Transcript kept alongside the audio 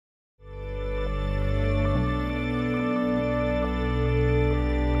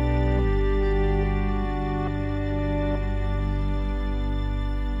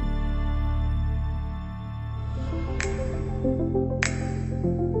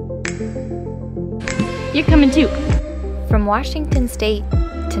You're coming too. From Washington State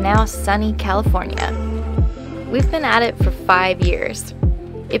to now sunny California, we've been at it for 5 years.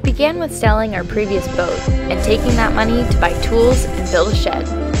 It began with selling our previous boat and taking that money to buy tools and build a shed.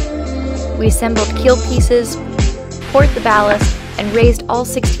 We assembled keel pieces, poured the ballast, and raised all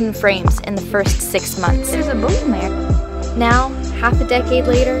 16 frames in the first 6 months. There's a boat in there. Now, half a decade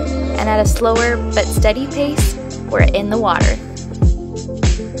later, and at a slower but steady pace, we're in the water.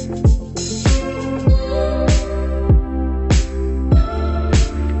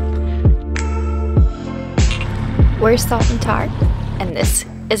 We're Salt and Tar, and this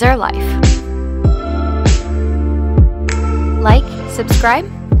is our life. Like, subscribe,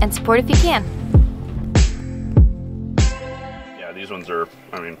 and support if you can. Yeah, these ones are,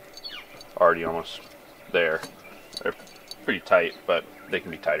 already almost there. They're pretty tight, but they can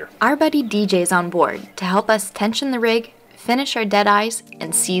be tighter. Our buddy DJ's on board to help us tension the rig, finish our dead eyes,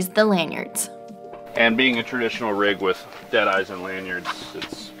 and seize the lanyards. And being a traditional rig with dead eyes and lanyards,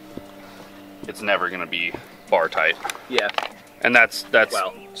 it's never going to be bar tight. Yeah. And it's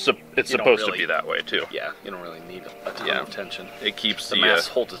you supposed to be that way too. Yeah, you don't really need a ton of tension. It keeps the mast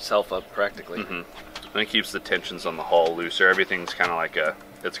holds itself up practically. And it keeps the tensions on the hull looser. Everything's kind of like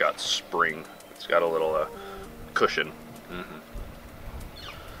it's got spring. It's got a little cushion.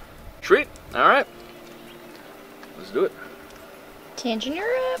 Sweet. All right. Let's do it. Tension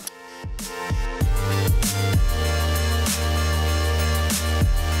her up.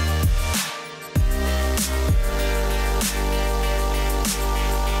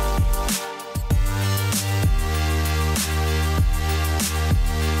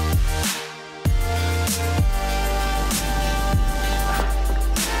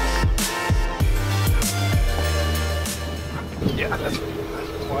 Yeah, that's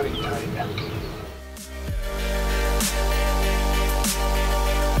plenty tight.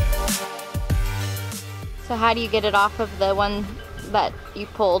 So how do you get it off of the one that you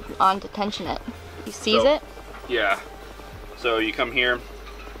pulled on to tension it? You seize it? Yeah. So you come here,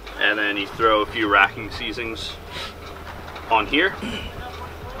 and then you throw a few racking seizings on here,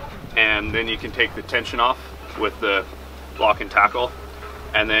 and then you can take the tension off with the lock and tackle,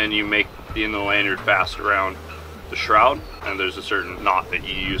 and then you make the end of the lanyard fast around the shroud, and there's a certain knot that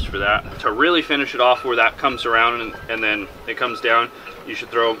you use for that. To really finish it off where that comes around and then it comes down, you should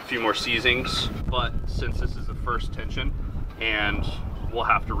throw a few more seizings. But since this is the first tension, and we'll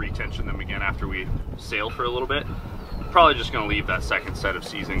have to retension them again after we sail for a little bit, I'm probably just gonna leave that second set of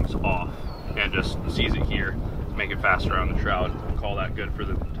seizings off and just seize it here, make it fast around the shroud, and call that good for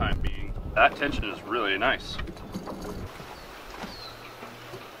the time being. That tension is really nice.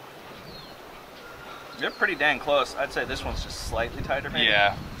 They're pretty dang close. I'd say this one's just slightly tighter, maybe.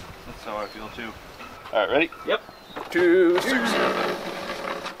 Yeah, that's how I feel too. All right, ready? Yep. 2, 6.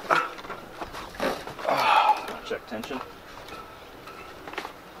 Check tension.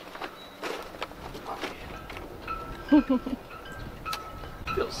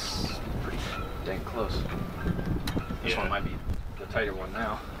 Feels pretty dang close. This one might be the tighter one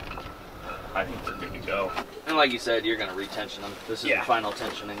now. I think we're good to go. And like you said, you're gonna retension them. This is the final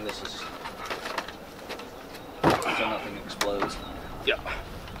tensioning. This is so nothing explodes. Yeah.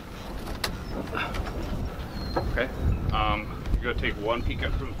 Okay. We're gonna take one peek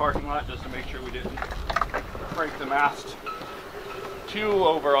up from the parking lot just to make sure we didn't break the mast too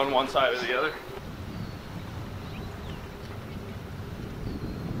over on one side or the other.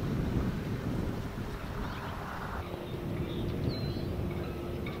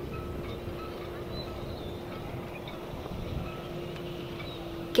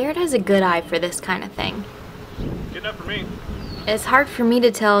 Garrett has a good eye for this kind of thing. Good enough for me. It's hard for me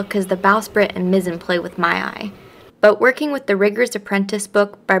to tell because the bowsprit and mizzen play with my eye. But working with the Rigger's Apprentice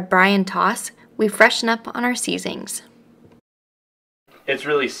book by Brion Toss, we freshen up on our seizings. It's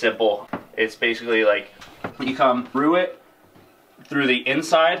really simple. It's basically like you come through it, through the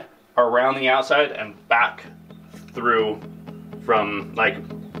inside, around the outside, and back through from like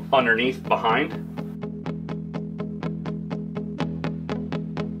underneath behind.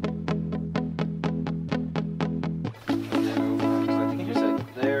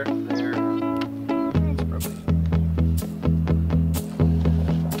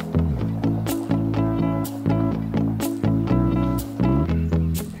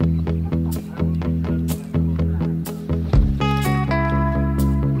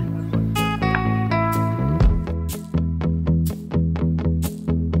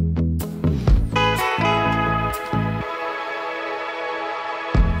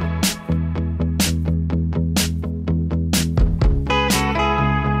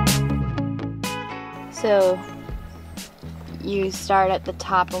 you start at the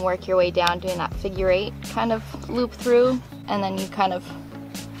top and work your way down doing that figure 8 kind of loop through, and then you kind of,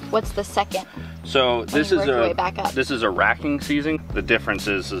 what's the second? So this is way back up. this is a racking seizing. The difference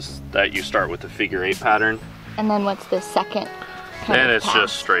is that you start with the figure 8 pattern. And then what's the second kind and of it's pass?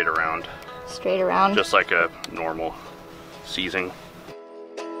 just straight around. Straight around? Just like a normal seizing.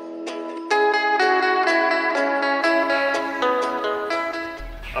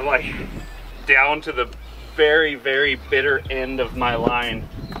 I'm like down to the very, very bitter end of my line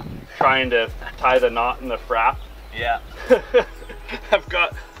trying to tie the knot in the frap. Yeah.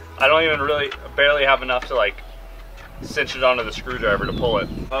 I don't even really, barely have enough to like cinch it onto the screwdriver to pull it.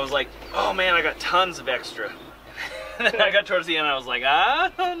 I was like, oh man, I got tons of extra. And then I got towards the end, I was like,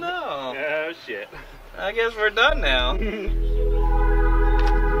 I don't know. Oh shit. I guess we're done now.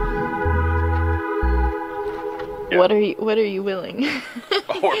 Yeah. What are you willing?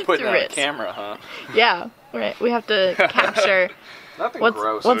 Oh, we're putting to on a risk? camera, huh? Yeah, right. We have to capture. Nothing What's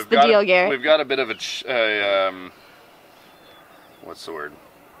gross. what's the deal, Garrett? We've got a bit of a, what's the word?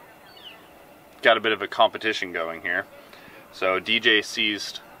 Got a bit of a competition going here. So DJ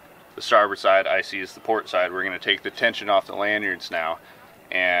seized the starboard side, I seized the port side. We're going to take the tension off the lanyards now.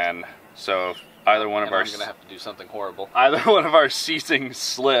 And so if either one of our... I'm going to have to do something horrible. Either one of our seizings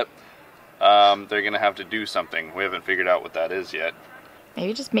slip, they're going to have to do something. We haven't figured out what that is yet.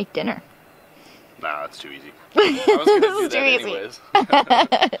 Maybe just make dinner. Nah, that's too easy. I was going to do It's too that easy. anyways.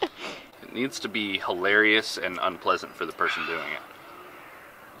 It needs to be hilarious and unpleasant for the person doing it.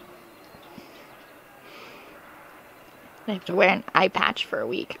 I have to wear an eye patch for a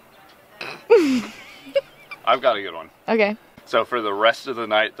week. I've got a good one. Okay. So for the rest of the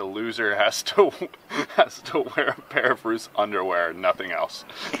night, the loser has to wear a pair of Ruth's underwear, nothing else.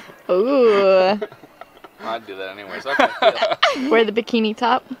 Ooh. I'd do that anyways. Okay. Yeah. Wear the bikini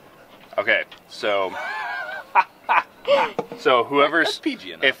top. Okay, so whoever's That's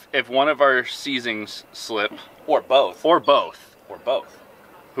PG enough. if one of our seizings slip Or both. or both,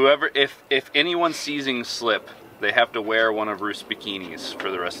 Whoever. if anyone's seizings slip, they have to wear one of Ruth's bikinis for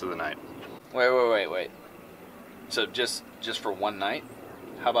the rest of the night. Wait. So just for one night?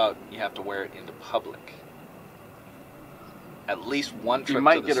 How about you have to wear it into public? At least one trip You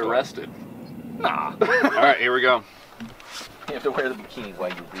might to the get store. arrested. Nah. All right, here we go. You have to wear the bikini while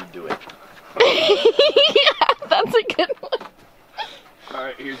you redo it. Yeah, that's a good one. All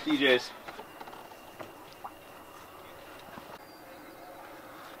right, here's DJ's.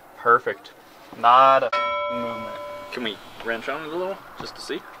 Perfect. Not a movement. Can we wrench on it a little, just to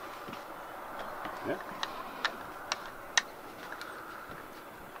see? Yeah.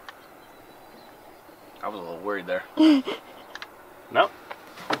 I was a little worried there. No.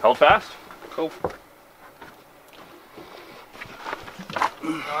 Held fast. Cool.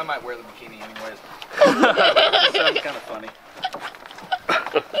 No, I might wear the bikini anyways. That sounds kind of funny.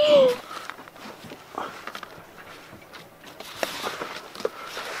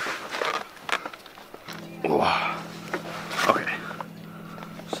 Okay.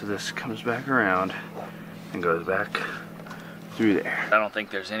 So this comes back around and goes back through there. I don't think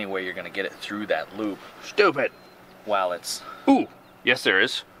there's any way you're going to get it through that loop Stupid. while it's... Ooh. Yes, there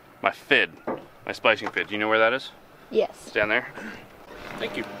is. My fid. My splicing fid. Do you know where that is? Yes. It's down there.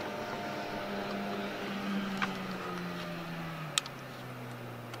 Thank you.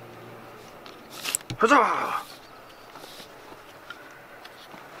 Huzzah!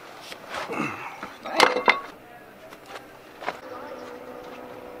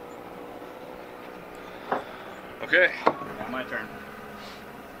 Okay, my turn.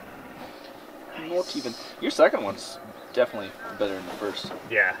 Nice. Even. Your second one's definitely better than the first.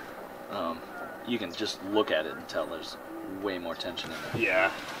 Yeah. You can just look at it and tell there's way more tension in there.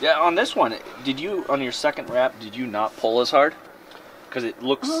 Yeah. Yeah, on this one, on your second wrap, did you not pull as hard? Because it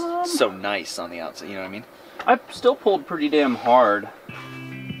looks so nice on the outside, you know what I mean? I still pulled pretty damn hard.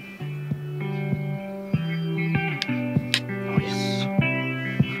 Nice.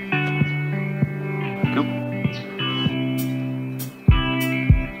 Cool.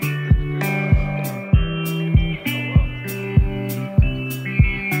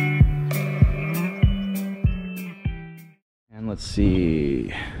 And let's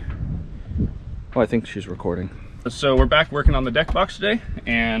see. Oh, I think she's recording. So we're back working on the deck box today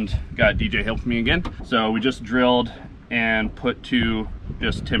and got DJ helping me again. So we just drilled and put two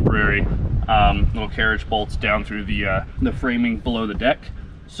just temporary little carriage bolts down through the framing below the deck.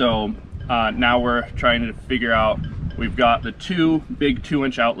 So now we're trying to figure out, we've got the two big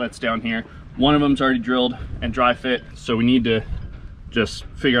 2-inch outlets down here. One of them's already drilled and dry fit, so we need to just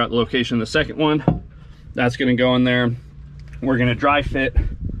figure out the location of the second one. That's gonna go in there. We're gonna dry fit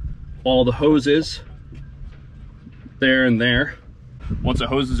all the hoses there and there, Once the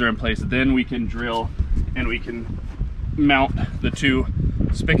hoses are in place, then we can drill and we can mount the 2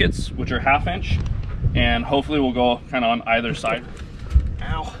 spigots, which are 1/2 inch, and hopefully we'll go kind of on either side.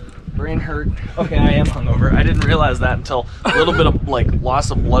 Ow, brain hurt. Okay, I am hungover. I didn't realize that until a little bit of like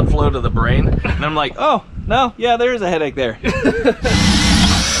loss of blood flow to the brain, and I'm like, oh no, yeah, there is a headache there.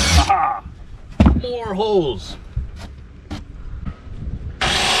 Aha! More holes.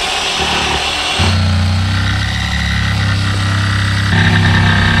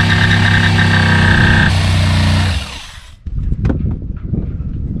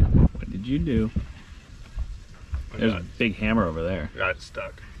 You do. There's a big hammer over there. Got it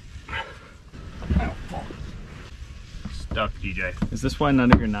stuck. Ow. Stuck, DJ. Is this why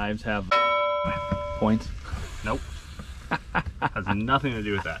none of your knives have points? Nope. Has nothing to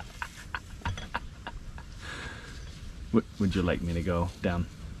do with that. Would you like me to go down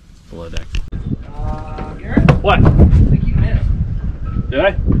below deck? Garrett? What? I think you missed. Did I?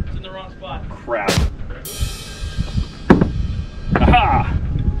 It's in the wrong spot. Crap. Aha!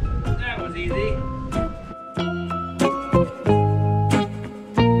 That was easy.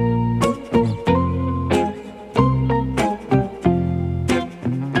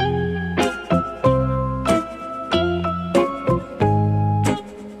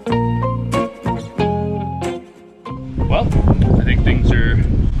 Well, I think things are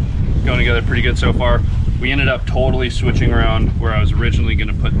going together pretty good so far. We ended up totally switching around where I was originally going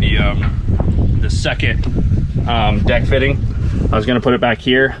to put the second deck fitting. I was going to put it back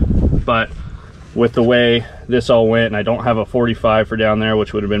here, but with the way this all went, and I don't have a 45 for down there,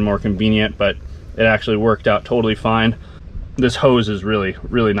 which would have been more convenient, but it actually worked out totally fine. This hose is really,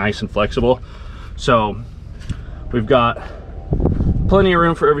 really nice and flexible. So we've got plenty of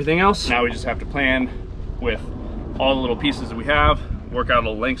room for everything else. Now we just have to plan with all the little pieces that we have, work out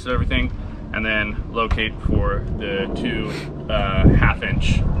all the lengths of everything, and then locate for the 2 1/2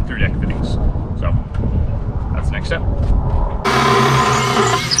 inch through deck fittings. So that's the next step.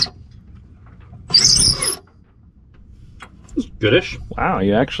 Goodish. Wow,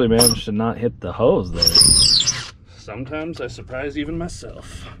 you actually managed to not hit the hose there. Sometimes I surprise even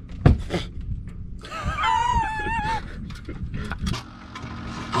myself.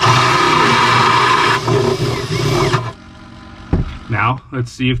 Now,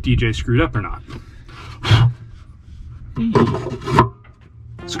 let's see if DJ screwed up or not.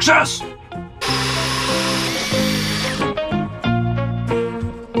 Success!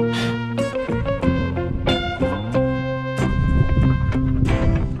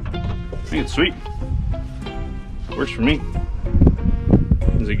 I think it's sweet. Works for me.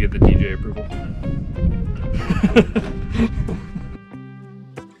 Does it get the DJ approval?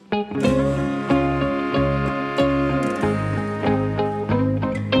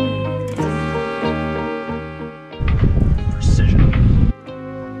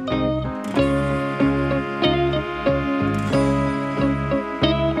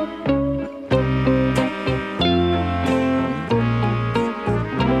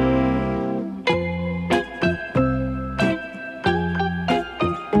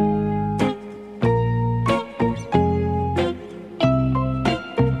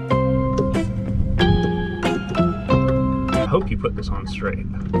 Hope you put this on straight.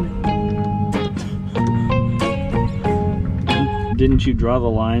 Didn't you draw the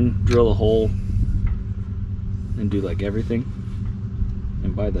line, drill a hole, and do like everything?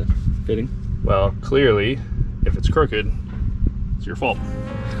 And buy the fitting? Well, clearly, if it's crooked, it's your fault.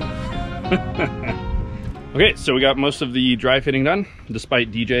 Okay, so we got most of the dry fitting done,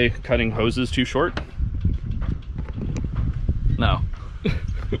 despite DJ cutting hoses too short. No.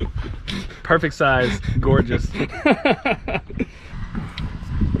 Perfect size, gorgeous.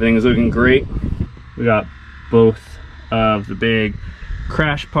 Everything is looking great. We got both of the big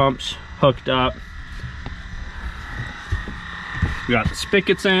crash pumps hooked up. We got the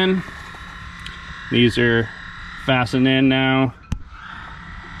spigots in. These are fastened in now.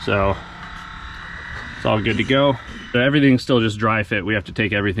 So it's all good to go. But everything's still just dry fit. We have to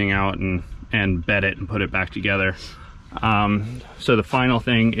take everything out and bed it and put it back together. So the final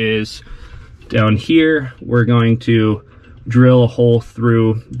thing is down here, we're going to drill a hole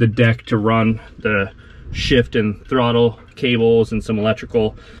through the deck to run the shift and throttle cables and some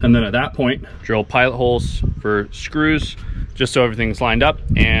electrical. And then at that point, drill pilot holes for screws, just so everything's lined up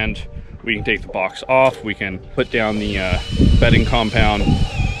and we can take the box off. We can put down the bedding compound,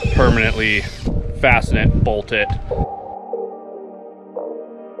 permanently fasten it, bolt it.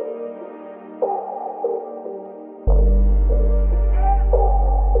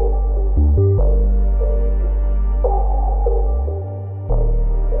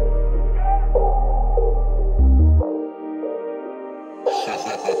 I'm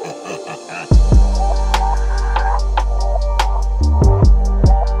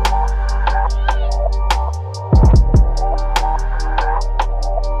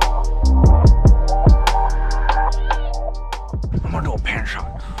gonna do a pan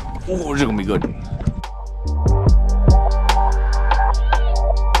shot. Oh, this is gonna be good.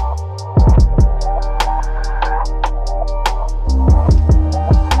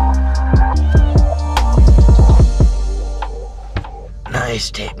 Nice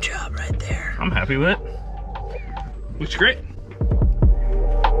tape job right there. I'm happy with it. Looks great.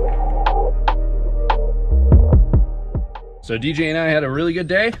 So DJ and I had a really good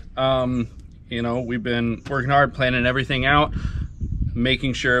day. You know, we've been working hard, planning everything out,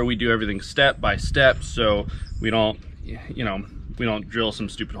 making sure we do everything step by step, so we don't, you know, we don't drill some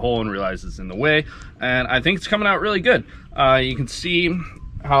stupid hole and realize it's in the way. And I think it's coming out really good. You can see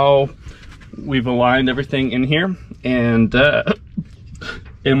how we've aligned everything in here, and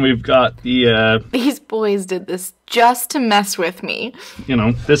we've got the These boys did this just to mess with me. you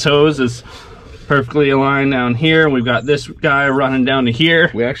know, this hose is perfectly aligned down here. We've got this guy running down to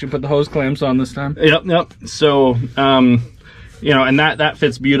here. We actually put the hose clamps on this time. Yep. So, you know, and that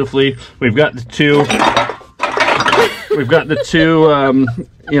fits beautifully. We've got the two,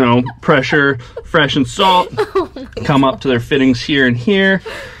 you know, pressure, fresh and salt, come up to their fittings here and here.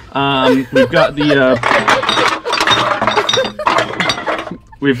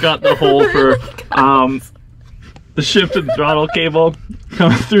 We've got the hole for, the shift and throttle cable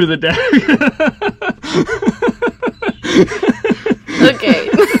coming through the deck. Okay.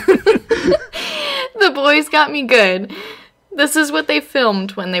 The boys got me good. This is what they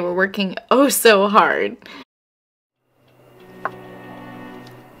filmed when they were working oh so hard.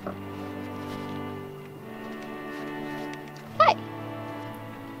 Hi.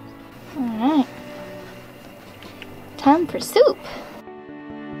 Alright. Time for soup.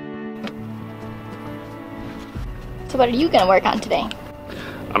 So what are you going to work on today?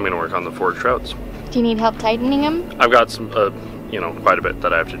 I'm gonna work on the fork trouts. Do you need help tightening them? I've got some, you know, quite a bit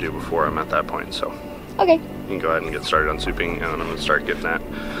that I have to do before I'm at that point, so Okay. you can go ahead and get started on souping, and I'm gonna start getting that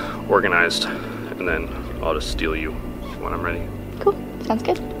organized, and then I'll just steal you when I'm ready. Cool. Sounds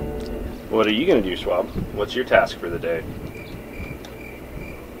good. What are you gonna do, Schwab? What's your task for the day?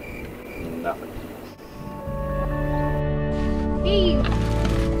 Nothing. Eve.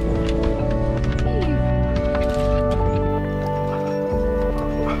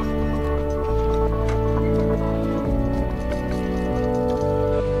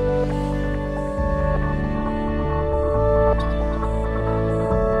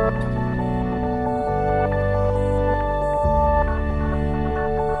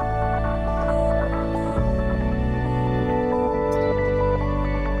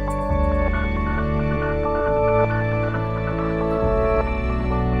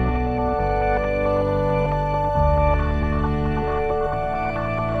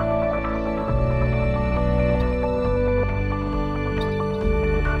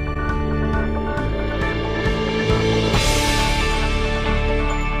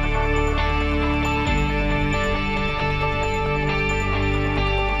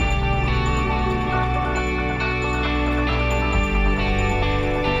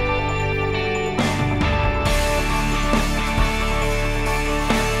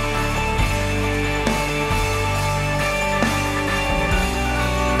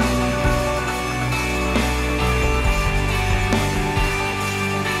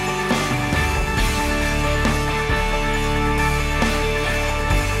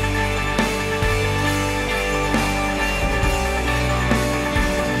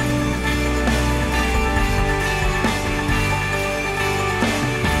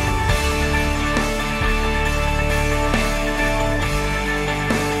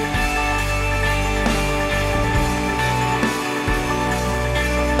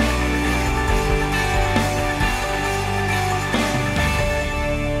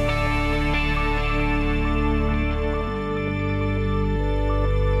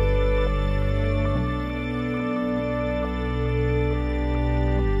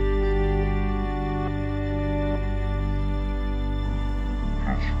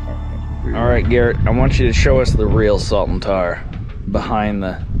 Alright, Garrett, I want you to show us the real salt and tar behind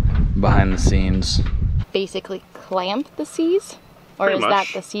the scenes. Basically clamp the C's? Or Pretty is much. that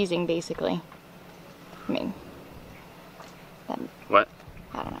the seizing basically? I mean, What?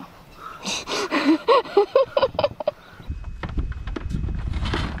 I don't know.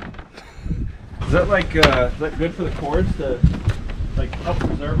 Is that like, is that good for the cords to like help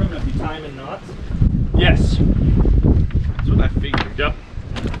preserve them if you tie them in knots? Yes. That's what I figured. Yep.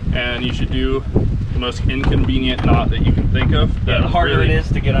 And you should do most inconvenient knot that you can think of. Yeah, the harder it is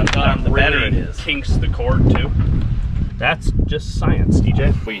to get undone, the better it is. Kinks the cord too. That's just science,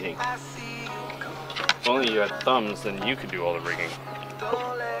 DJ. What do you think? If only you had thumbs, then you could do all the rigging.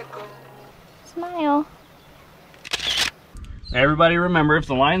 Smile. Everybody remember, if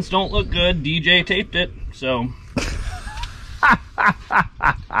the lines don't look good, DJ taped it, so.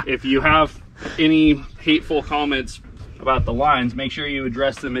 If you have any hateful comments about the lines, make sure you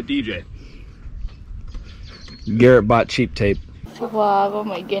address them at DJ. Garrett bought cheap tape. Wow, oh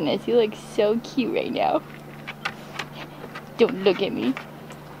my goodness, you look so cute right now. Don't look at me.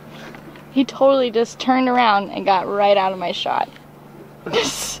 He totally just turned around and got right out of my shot.